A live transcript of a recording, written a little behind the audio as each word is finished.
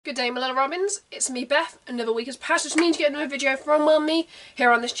Good day, my little robins. It's me, Beth. Another week has passed, which means you get another video from me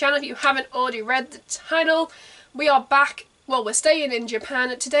here on this channel. If you haven't already read the title, we are back. Well, we're staying in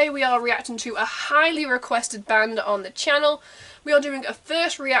Japan. Today we are reacting to a highly requested band on the channel. We are doing a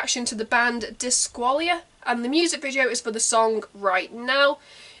first reaction to the band Disqualia, and the music video is for the song Right Now.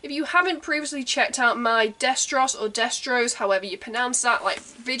 If you haven't previously checked out my Destros or Destros, however you pronounce that, like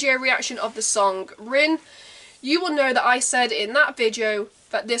video reaction of the song Rin, you will know that I said in that video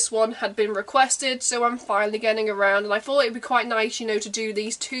that this one had been requested, so I'm finally getting around, and I thought it'd be quite nice, you know, to do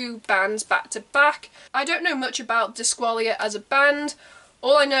these two bands back to back. I don't know much about Disqualia as a band.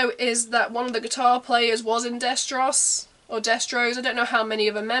 All I know is that one of the guitar players was in Destros, or Destros. I don't know how many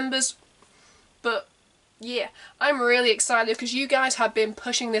other members, but yeah, I'm really excited because you guys have been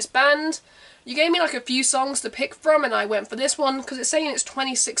pushing this band. You gave me like a few songs to pick from, and I went for this one because it's saying it's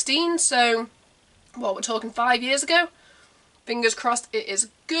 2016, so, well, we're talking 5 years ago. Fingers crossed it is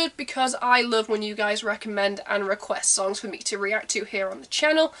good, because I love when you guys recommend and request songs for me to react to here on the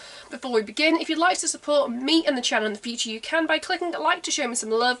channel. Before we begin, if you'd like to support me and the channel in the future, you can by clicking a like to show me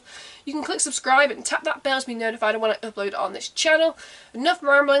some love. You can click subscribe and tap that bell to be notified when I upload on this channel. Enough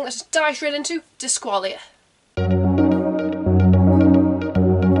rambling, let's just dive straight into Disqualia.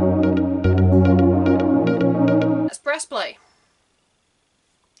 Let's press play.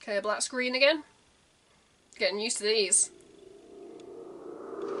 Okay, a black screen again. Getting used to these.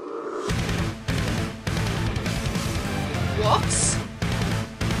 What?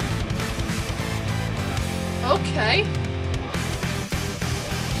 Okay.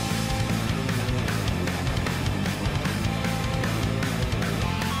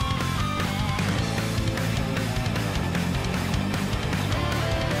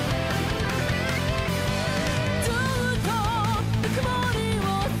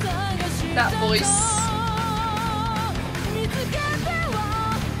 That voice.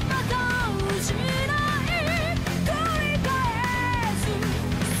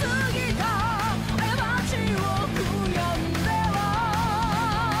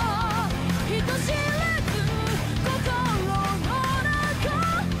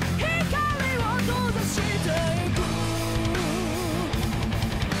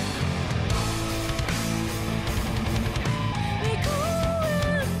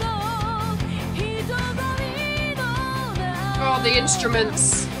 Oh, the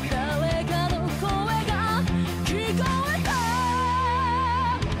instruments.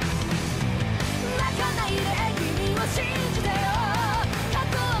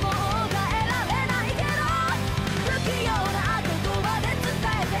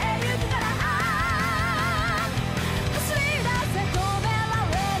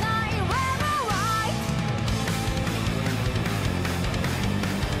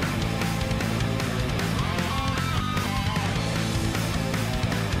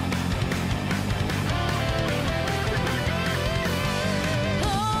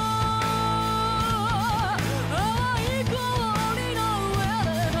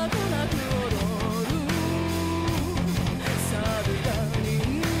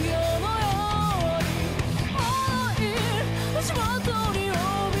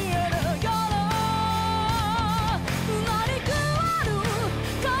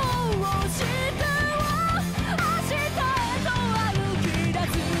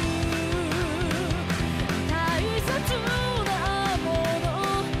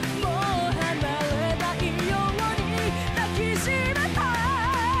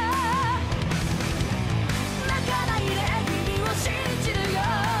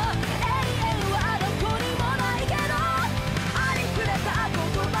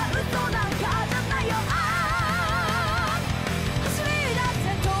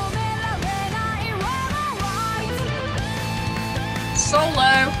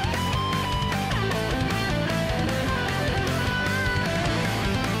 Solo.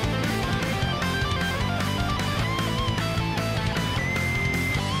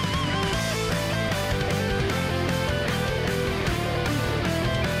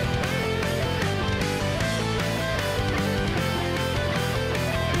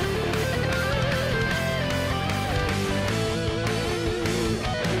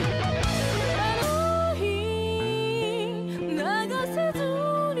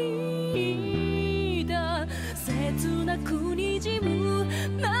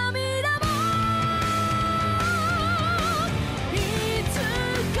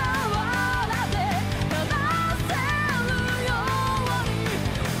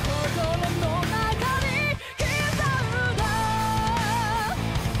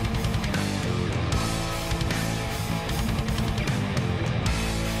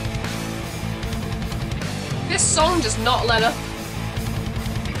 This song does not let up.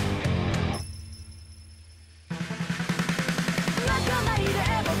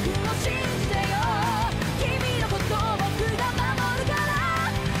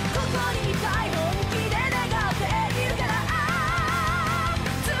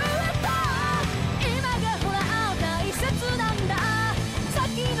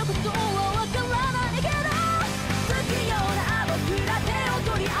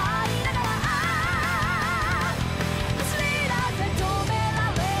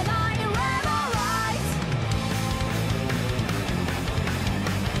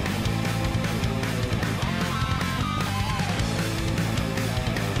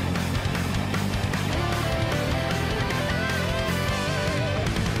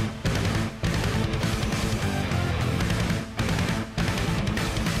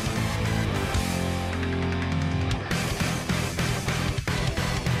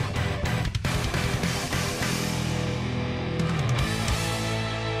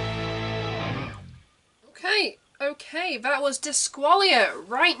 Okay, okay, that was Disqualia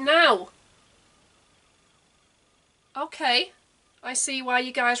right now. Okay, I see why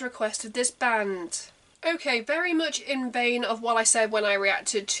you guys requested this band. Okay, very much in vein of what I said when I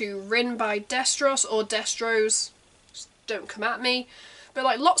reacted to Rin by Destros or Destros. Just don't come at me. But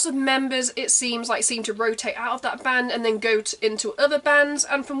like lots of members, it seems like seem to rotate out of that band and then go into other bands.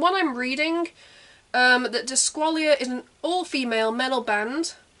 And from what I'm reading, that Disqualia is an all-female metal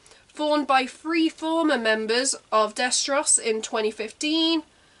band formed by 3 former members of Destros in 2015.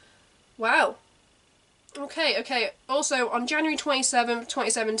 Wow. Okay, okay. Also, on January 27th,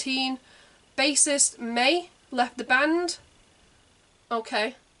 2017, bassist May left the band.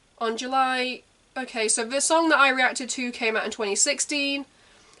 Okay. On July... Okay, so the song that I reacted to came out in 2016,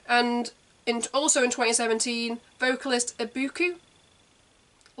 and also in 2017, vocalist Ibuku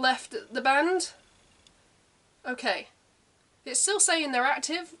left the band. Okay. It's still saying they're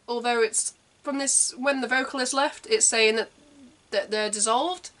active, although it's from this, when the vocalist left, it's saying that they're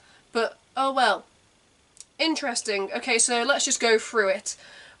dissolved, but oh well. Interesting. Okay, so let's just go through it.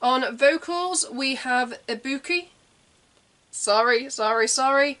 On vocals, we have Ibuki. Sorry.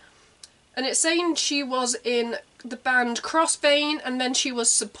 And it's saying she was in the band Crossbane and then she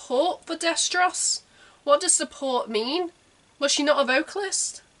was support for Destros. What does support mean? Was she not a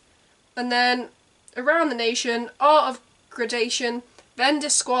vocalist? And then Around the Nation, Art of Gradation, then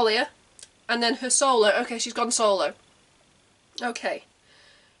Disqualia, and then her solo. Okay, she's gone solo. Okay.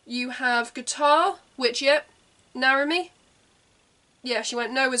 You have guitar, which, yep, Narumi. Yeah, she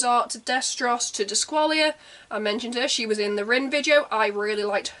went Noah's Ark to Destros to Disqualia. I mentioned her. She was in the Rin video. I really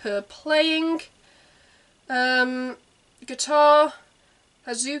liked her playing. Guitar,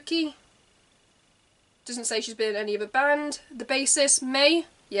 Hazuki. Doesn't say she's been in any other band. The bassist, May.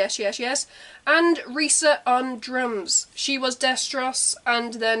 Yes. And Risa on drums. She was Destros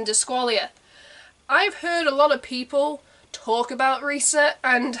and then Disqualia. I've heard a lot of people talk about Risa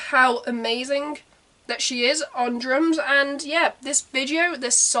and how amazing that she is on drums, and yeah, this video,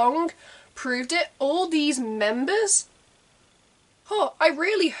 this song proved it. All these members, oh, I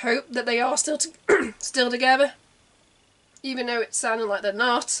really hope that they are still together, even though it's sounding like they're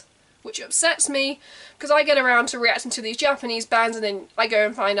not, which upsets me, because I get around to reacting to these Japanese bands and then I go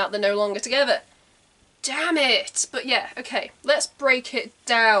and find out they're no longer together. Damn it! But yeah, okay, let's break it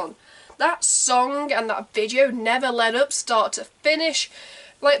down. That song and that video never let up start to finish.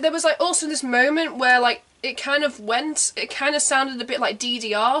 Like, there was like also this moment where like it kind of sounded a bit like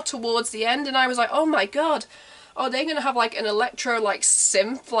DDR towards the end, and I was like, oh my god, are they gonna have like an electro like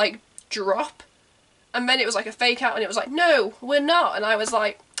synth like drop? And then it was like a fake out and it was like, no, we're not. And I was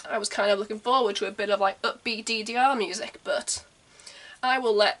kind of looking forward to a bit of like upbeat DDR music, but I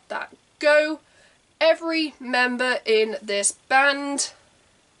will let that go. Every member in this band,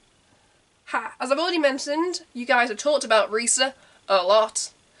 as I've already mentioned, you guys have talked about Risa a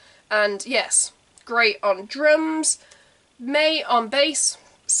lot, and yes, great on drums. May on bass,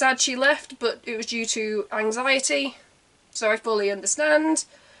 sad she left, but it was due to anxiety, so I fully understand.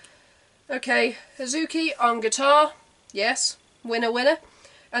 Okay, Hazuki on guitar, yes, winner.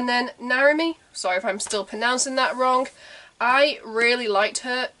 And then Narumi, sorry if I'm still pronouncing that wrong, I really liked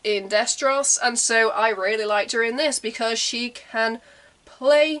her in Destros, and so I really liked her in this because she can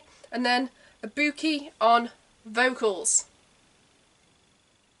play. And then Ibuki on vocals.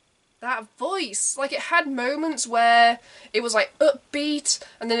 That voice, like, it had moments where it was like upbeat,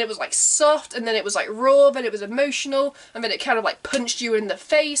 and then it was like soft, and then it was like raw, then it was emotional, and then it kind of like punched you in the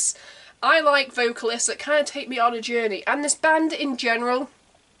face. I like vocalists that kind of take me on a journey, and this band in general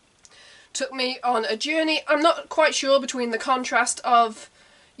took me on a journey. I'm not quite sure between the contrast of,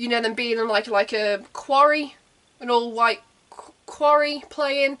 you know, them being in like a quarry, an all white quarry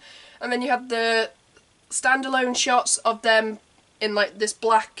playing, and then you have the standalone shots of them in like this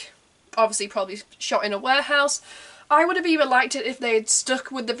black, obviously probably shot in a warehouse. I would have either liked it if they had stuck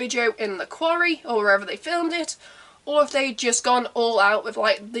with the video in the quarry or wherever they filmed it, or if they'd just gone all out with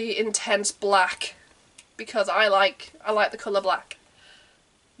like the intense black, because I like the colour black.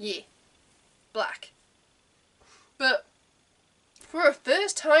 Yeah, black. But for a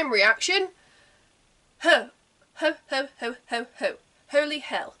first time reaction, holy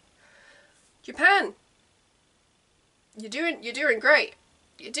hell. Japan, you're doing great.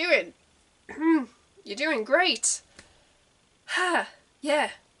 You're doing great.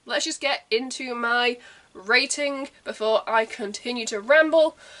 Yeah, let's just get into my rating before I continue to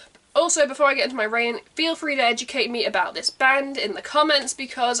ramble. Also, before I get into my rating, feel free to educate me about this band in the comments,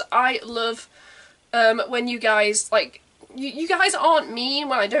 because I love when you guys, like, you guys aren't mean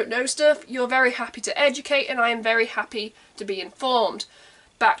when I don't know stuff. You're very happy to educate, and I am very happy to be informed.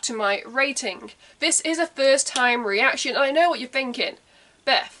 back to my rating. This is a first time reaction, and I know what you're thinking.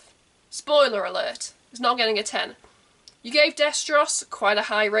 Beth, spoiler alert, it's not getting a 10. You gave Destros quite a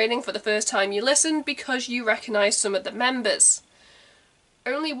high rating for the first time you listened because you recognised some of the members.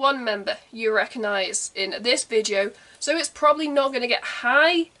 Only one member you recognise in this video, so it's probably not going to get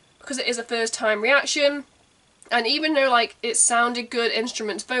high because it is a first time reaction. And even though like it sounded good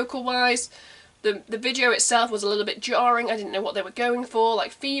instruments vocal wise, the video itself was a little bit jarring. I didn't know what they were going for,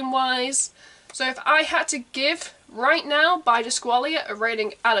 like theme wise. So if I had to give Right Now by Disqualia a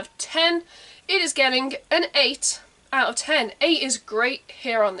rating out of 10, it is getting an 8 out of 10. 8 is great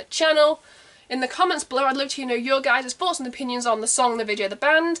here on the channel. In the comments below, I'd love to know your guys' thoughts and opinions on the song, the video, the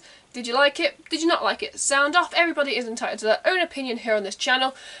band. Did you like it? Did you not like it? Sound off. Everybody is entitled to their own opinion here on this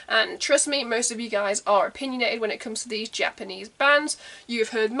channel, and trust me, most of you guys are opinionated when it comes to these Japanese bands. You've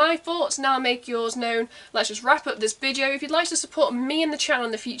heard my thoughts, now make yours known. Let's just wrap up this video. If you'd like to support me and the channel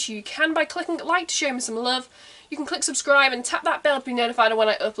in the future, you can by clicking like to show me some love. You can click subscribe and tap that bell to be notified of when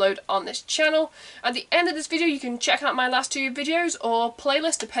I upload on this channel. At the end of this video you can check out my last 2 videos or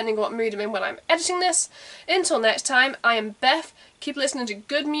playlist depending on what mood I'm in when I'm editing this. Until next time, I am Beth. Keep listening to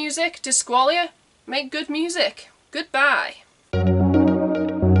good music. Disqualia, make good music. Goodbye.